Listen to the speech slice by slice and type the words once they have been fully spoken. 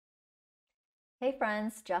Hey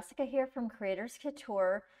friends, Jessica here from Creators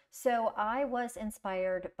Couture. So I was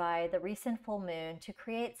inspired by the recent full moon to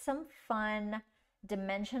create some fun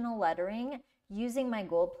dimensional lettering using my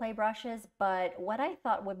gold play brushes, but what I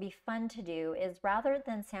thought would be fun to do is rather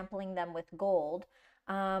than sampling them with gold,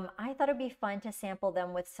 I thought it'd be fun to sample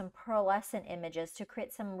them with some pearlescent images to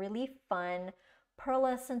create some really fun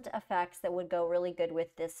pearlescent effects that would go really good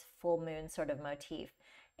with this full moon sort of motif.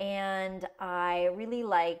 And I really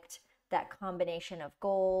liked that combination of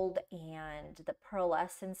gold and the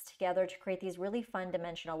pearlescence together to create these really fun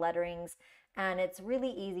dimensional letterings. And it's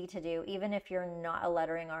really easy to do, even if you're not a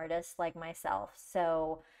lettering artist like myself.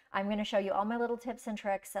 So I'm going to show you all my little tips and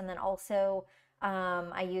tricks. And then also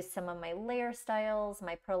I used some of my layer styles,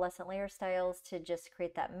 my pearlescent layer styles to just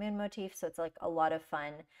create that moon motif. So it's like a lot of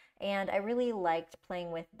fun. And I really liked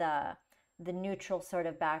playing with the neutral sort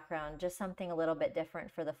of background, just something a little bit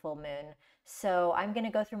different for the full moon. So I'm going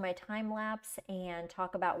to go through my time lapse and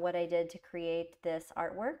talk about what I did to create this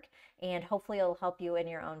artwork, and hopefully it'll help you in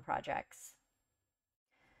your own projects.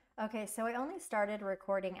 Okay, so I only started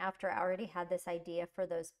recording after I already had this idea for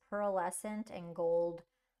those pearlescent and gold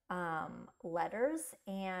letters.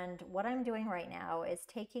 And what I'm doing right now is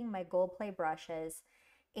taking my gold play brushes,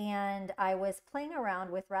 and I was playing around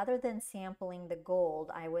with, rather than sampling the gold,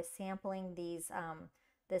 I was sampling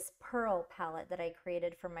this pearl palette that I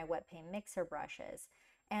created for my wet paint mixer brushes.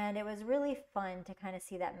 And it was really fun to kind of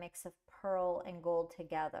see that mix of pearl and gold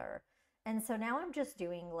together. And so now I'm just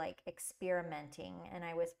doing like experimenting, and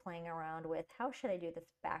I was playing around with how should I do this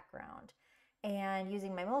background and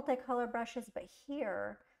using my multicolor brushes. But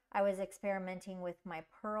here I was experimenting with my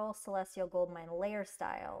Pearl Celestial Gold Mine layer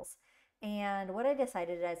styles. And what I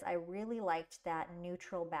decided is I really liked that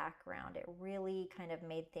neutral background. It really kind of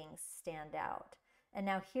made things stand out. And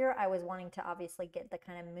now here I was wanting to obviously get the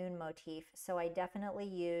kind of moon motif, so I definitely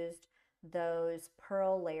used those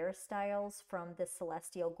pearl layer styles from the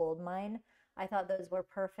Celestial Gold Mine. I thought those were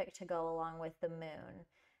perfect to go along with the moon.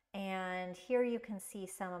 And here you can see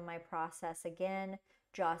some of my process again,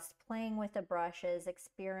 just playing with the brushes,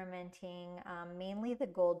 experimenting, mainly the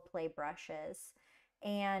gold play brushes.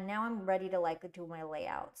 And now I'm ready to like do my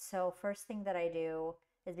layout. So first thing that I do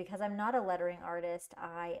is, because I'm not a lettering artist,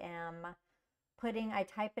 I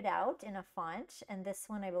type it out in a font, and this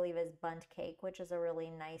one I believe is Bunt Cake, which is a really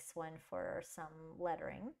nice one for some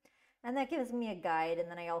lettering. And that gives me a guide, and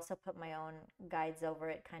then I also put my own guides over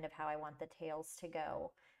it, kind of how I want the tails to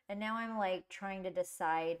go. And now I'm like trying to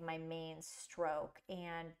decide my main stroke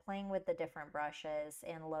and playing with the different brushes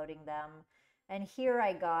and loading them. And here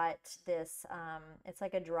I got this, it's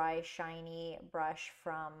like a dry, shiny brush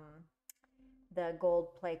from the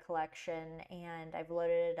gold play collection, and I've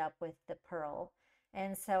loaded it up with the pearl.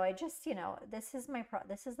 And so I just, this is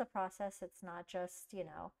this is the process. It's not just,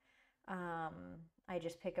 um, I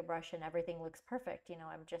just pick a brush and everything looks perfect.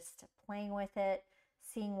 I'm just playing with it,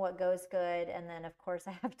 seeing what goes good, and then of course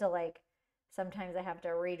I have to sometimes I have to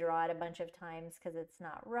redraw it a bunch of times because it's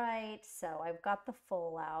not right. So I've got the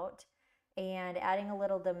full out and adding a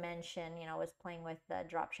little dimension, was playing with the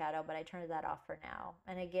drop shadow, but I turned that off for now.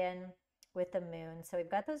 And again, with the moon. So we've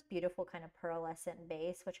got those beautiful kind of pearlescent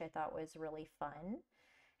base, which I thought was really fun.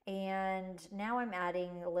 And now I'm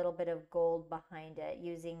adding a little bit of gold behind it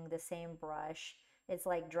using the same brush. It's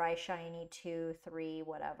like dry shiny 2, 3,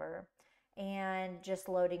 whatever. And just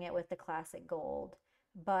loading it with the classic gold.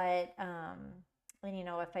 But, and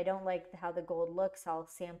if I don't like how the gold looks, I'll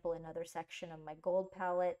sample another section of my gold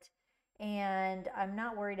palette. And I'm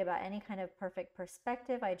not worried about any kind of perfect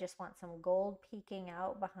perspective. I just want some gold peeking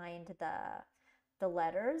out behind the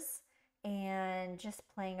letters, and just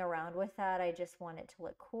playing around with that. I just want it to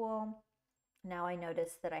look cool. Now I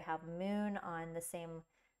notice that I have moon on the same,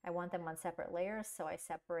 I want them on separate layers, so I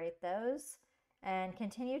separate those and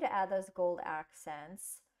continue to add those gold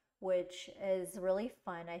accents, which is really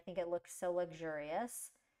fun. I think it looks so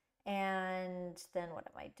luxurious. And then what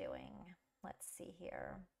am I doing? Let's see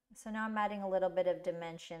here. So now I'm adding a little bit of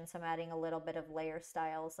dimension. So I'm adding a little bit of layer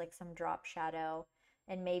styles, like some drop shadow,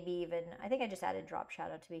 and maybe even, I think I just added drop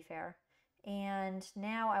shadow to be fair. And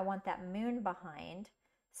now I want that moon behind.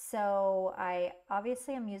 So I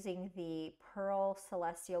obviously am using the Pearl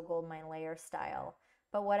Celestial Gold Mine layer style.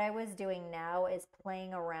 But what I was doing now is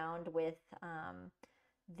playing around with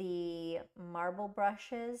the marble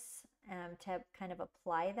brushes to kind of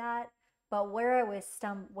apply that. But where I was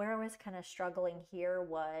kind of struggling here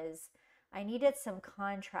was I needed some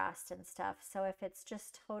contrast and stuff. So if it's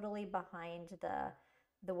just totally behind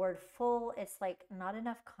the word full, it's like not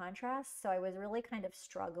enough contrast. So I was really kind of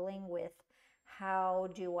struggling with how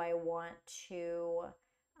do I want to,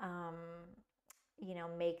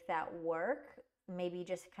 make that work. maybe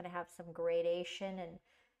just kind of have some gradation, and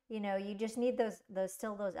you just need those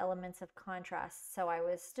elements of contrast. So I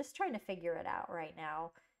was just trying to figure it out right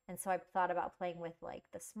now. And so I thought about playing with like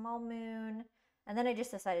the small moon, and then I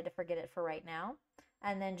just decided to forget it for right now,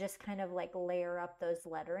 and then just kind of like layer up those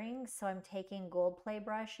letterings. So I'm taking gold play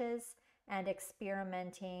brushes and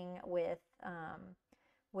experimenting with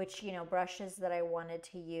which, brushes that I wanted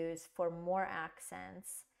to use for more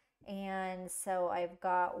accents. And so I've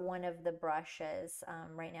got one of the brushes.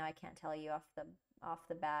 Right now I can't tell you off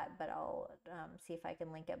the bat, but I'll see if I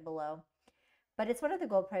can link it below. But it's one of the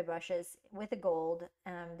gold play brushes with the gold,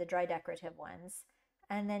 the dry decorative ones.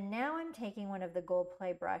 And then now I'm taking one of the gold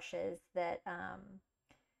play brushes that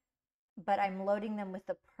but I'm loading them with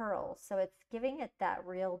the pearls. So it's giving it that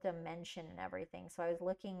real dimension and everything. So I was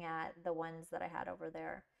looking at the ones that I had over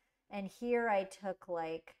there. And here I took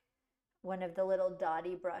like one of the little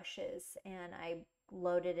dotty brushes and I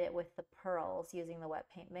loaded it with the pearls using the wet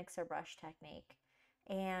paint mixer brush technique.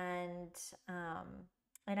 And um,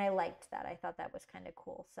 and I liked that. I thought that was kind of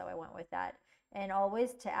cool. So I went with that. And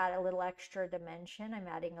always to add a little extra dimension, I'm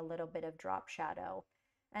adding a little bit of drop shadow.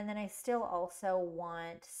 And then I still also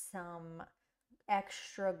want some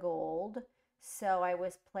extra gold. So I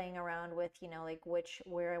was playing around with, like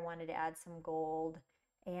where I wanted to add some gold.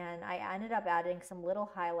 And I ended up adding some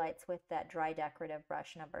little highlights with that dry decorative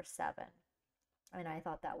brush number 7. And I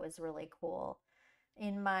thought that was really cool.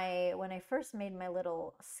 When I first made my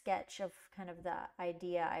little sketch of kind of the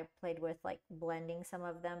idea, I played with like blending some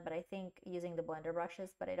of them, but I think using the blender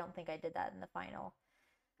brushes, but I don't think I did that in the final.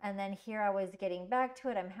 And then here I was getting back to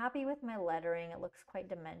it. I'm happy with my lettering. It looks quite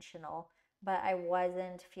dimensional, but I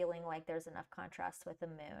wasn't feeling like there's enough contrast with the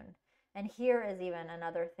moon. And here is even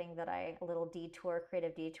another thing that a little detour,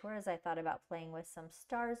 creative detour, is I thought about playing with some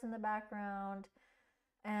stars in the background.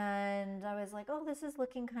 And I was like, oh, this is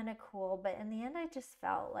looking kind of cool. But in the end, I just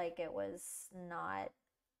felt like it was not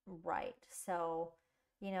right. So,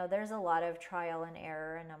 there's a lot of trial and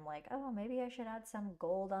error. And I'm like, oh, maybe I should add some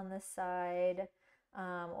gold on this side,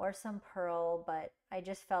 or some pearl. But I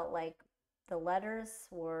just felt like the letters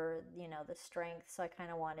were, the strength. So I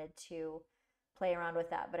kind of wanted to play around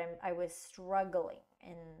with that. But I was struggling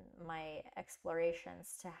in my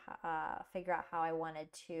explorations to figure out how I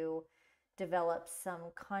wanted to develop some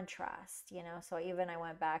contrast, So I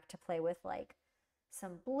went back to play with like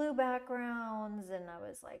some blue backgrounds, and I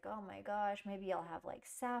was like, oh my gosh, maybe I'll have like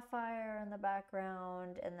sapphire in the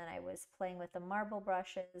background. And then I was playing with the marble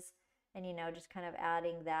brushes and, just kind of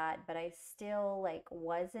adding that, but I still like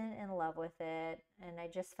wasn't in love with it. And I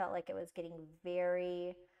just felt like it was getting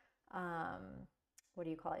very, what do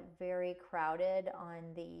you call it? Very crowded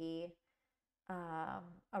on the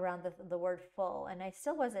around the word full, and I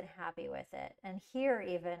still wasn't happy with it. And here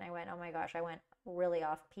even I went, oh my gosh, I went really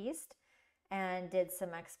off piste and did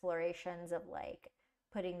some explorations of like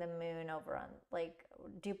putting the moon over on like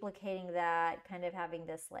duplicating that, kind of having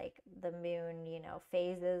this like the moon,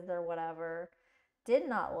 phases or whatever. Did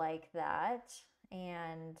not like that.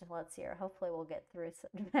 And let's see here, hopefully we'll get through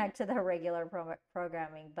back to the regular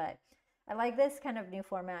programming. But I like this kind of new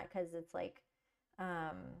format because it's like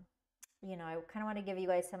um, I kind of want to give you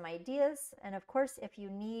guys some ideas. And of course, if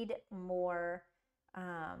you need more,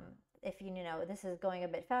 if this is going a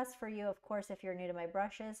bit fast for you, of course, if you're new to my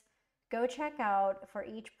brushes, go check out for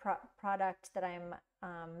each product that I'm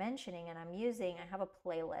mentioning and I'm using, I have a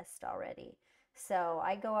playlist already. So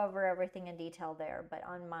I go over everything in detail there. But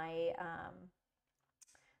on my,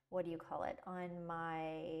 what do you call it? On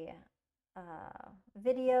my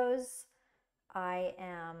videos, I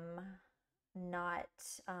am not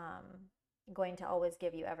going to always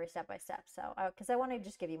give you every step by step. So, because I want to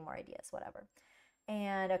just give you more ideas, whatever.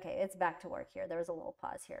 And okay, it's back to work here. There was a little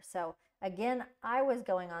pause here. So again, I was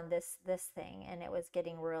going on this thing, and it was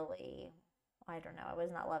getting really, I don't know, I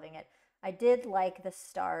was not loving it. I did like the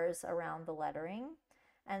stars around the lettering,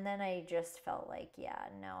 and then I just felt like, yeah,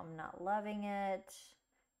 no, I'm not loving it.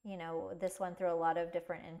 This went through a lot of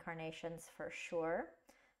different incarnations for sure.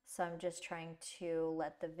 So I'm just trying to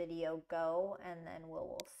let the video go, and then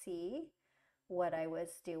we'll see what I was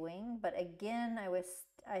doing. But again,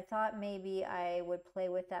 I thought maybe I would play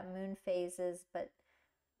with that moon phases, but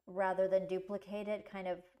rather than duplicate it, kind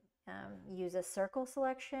of use a circle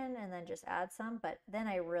selection and then just add some. But then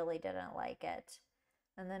I really didn't like it.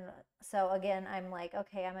 And then, so again, I'm like,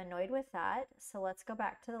 okay, I'm annoyed with that. So let's go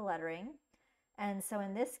back to the lettering. And so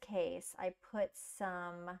in this case, I put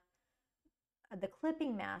the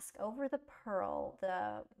clipping mask over the pearl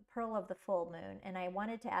of the full moon, and I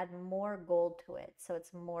wanted to add more gold to it so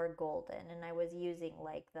it's more golden. And I was using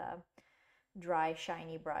like the dry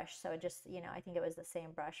shiny brush, so just I think it was the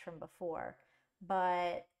same brush from before.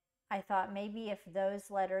 but I thought maybe if those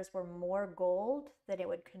letters were more gold, that it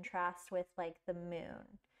would contrast with like the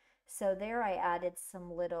moon. So there I added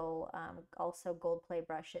some little also gold play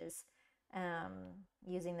brushes um,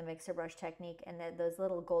 using the mixer brush technique, and then those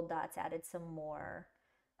little gold dots added some more,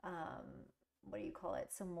 um, what do you call it,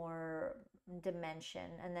 some more dimension.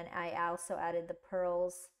 And then I also added the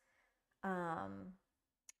pearls um,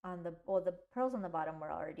 on the, well, the pearls on the bottom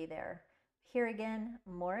were already there. Here again,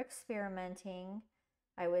 more experimenting.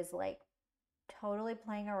 I was like totally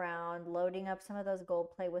playing around, loading up some of those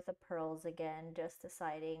gold play with the pearls again, just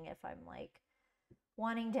deciding if I'm like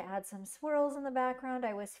wanting to add some swirls in the background.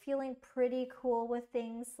 I was feeling pretty cool with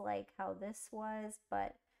things like how this was,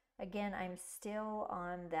 but again, I'm still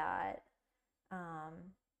on that um,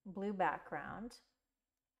 blue background.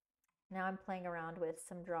 Now I'm playing around with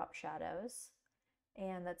some drop shadows.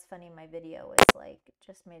 And that's funny, my video was like,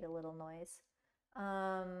 just made a little noise.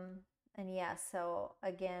 And yeah, so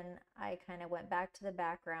again, I kind of went back to the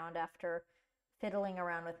background after fiddling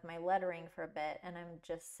around with my lettering for a bit. And I'm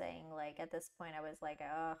just saying, like, at this point, I was like,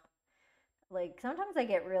 oh, like sometimes I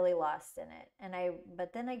get really lost in it.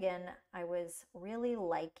 But then again, I was really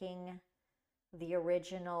liking the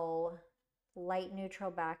original light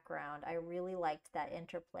neutral background. I really liked that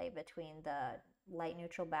interplay between the light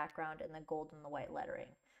neutral background and the gold and the white lettering.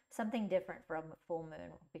 Something different from a full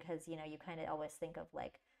moon because you kind of always think of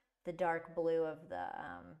like the dark blue of the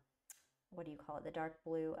what do you call it? The dark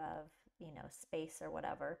blue of, space or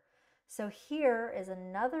whatever. So here is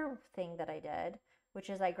another thing that I did, which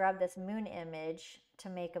is I grabbed this moon image to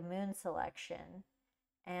make a moon selection,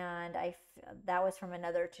 and that was from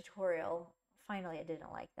another tutorial. Finally, I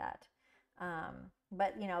didn't like that.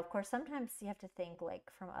 But of course, sometimes you have to think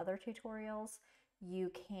like from other tutorials,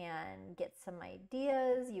 you can get some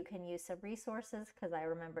ideas, you can use some resources because I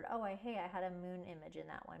remembered, oh, hey, I had a moon image in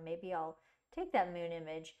that one. Maybe I'll take that moon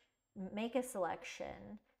image, make a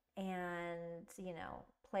selection, and,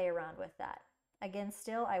 play around with that. Again,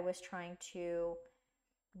 still, I was trying to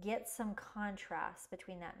get some contrast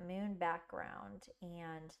between that moon background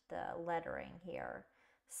and the lettering here.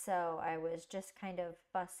 So I was just kind of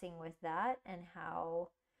fussing with that and how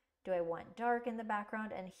do I want dark in the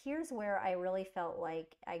background? And here's where I really felt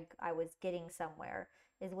like I was getting somewhere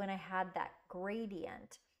is when I had that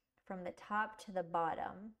gradient from the top to the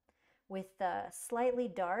bottom with the slightly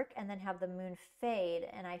dark and then have the moon fade.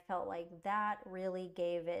 And I felt like that really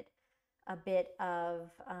gave it a bit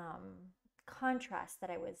of contrast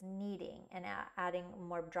that I was needing and adding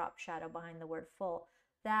more drop shadow behind the word full.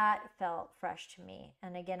 That felt fresh to me.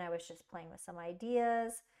 And again, I was just playing with some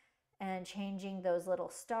ideas and changing those little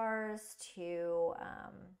stars to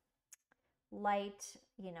light,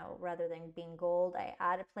 rather than being gold.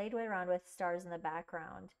 I played around with stars in the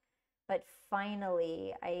background. But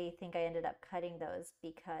finally, I think I ended up cutting those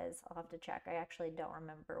because I'll have to check. I actually don't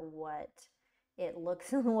remember what it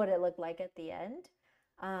looks what it looked like at the end.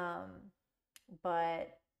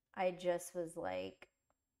 But I just was like,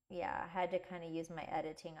 yeah, I had to kind of use my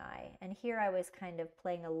editing eye. And here I was kind of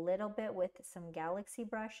playing a little bit with some galaxy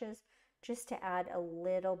brushes just to add a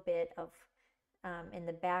little bit of in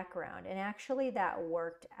the background. And actually that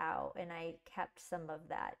worked out, and I kept some of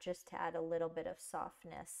that just to add a little bit of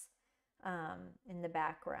softness in the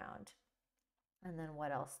background. And then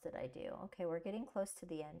what else did I do? Okay, we're getting close to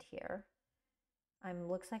the end here.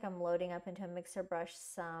 Looks like I'm loading up into a mixer brush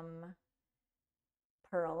some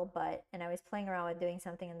pearl, and I was playing around with doing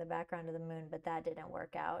something in the background of the moon, but that didn't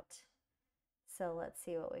work out. So let's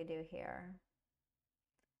see what we do here.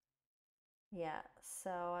 Yeah, so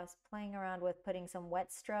I was playing around with putting some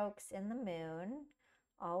wet strokes in the moon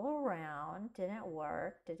all around. Didn't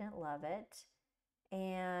work, didn't love it.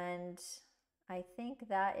 And I think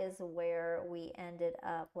that is where we ended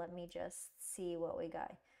up. Let me just see what we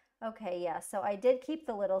got. Okay, yeah, so I did keep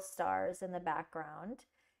the little stars in the background.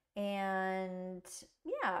 And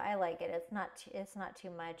yeah, I like it. It's not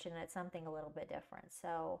too much, and it's something a little bit different.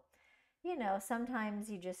 So, sometimes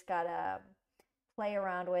you just gotta play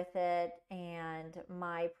around with it, and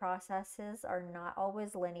my processes are not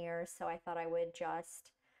always linear, so I thought I would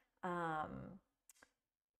just um,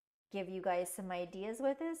 give you guys some ideas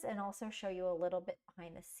with this and also show you a little bit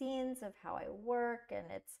behind the scenes of how I work.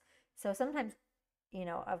 And it's so sometimes,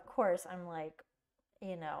 of course, I'm like,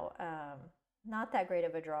 not that great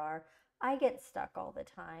of a drawer. I get stuck all the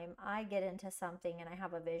time. I get into something and I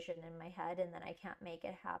have a vision in my head and then I can't make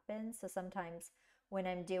it happen. So sometimes when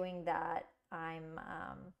I'm doing that, I'm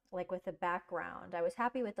like with the background, I was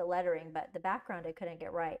happy with the lettering, but the background I couldn't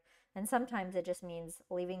get right. And sometimes it just means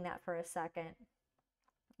leaving that for a second,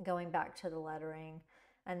 going back to the lettering,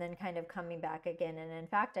 and then kind of coming back again. And in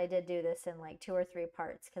fact, I did do this in like 2 or 3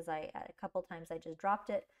 parts because at a couple times I just dropped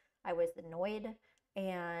it. I was annoyed,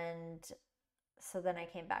 and so then I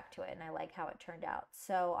came back to it and I like how it turned out.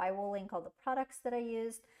 So I will link all the products that I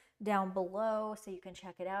used down below so you can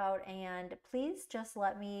check it out. And please just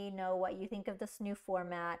let me know what you think of this new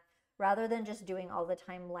format. Rather than just doing all the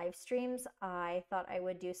time live streams, I thought I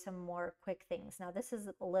would do some more quick things. Now this is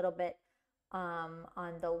a little bit on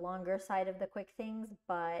the longer side of the quick things,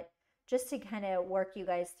 but just to kind of work you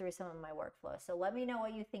guys through some of my workflow. So let me know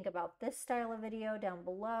what you think about this style of video down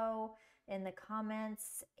below in the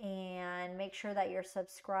comments, and make sure that you're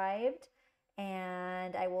subscribed,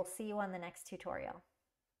 and I will see you on the next tutorial.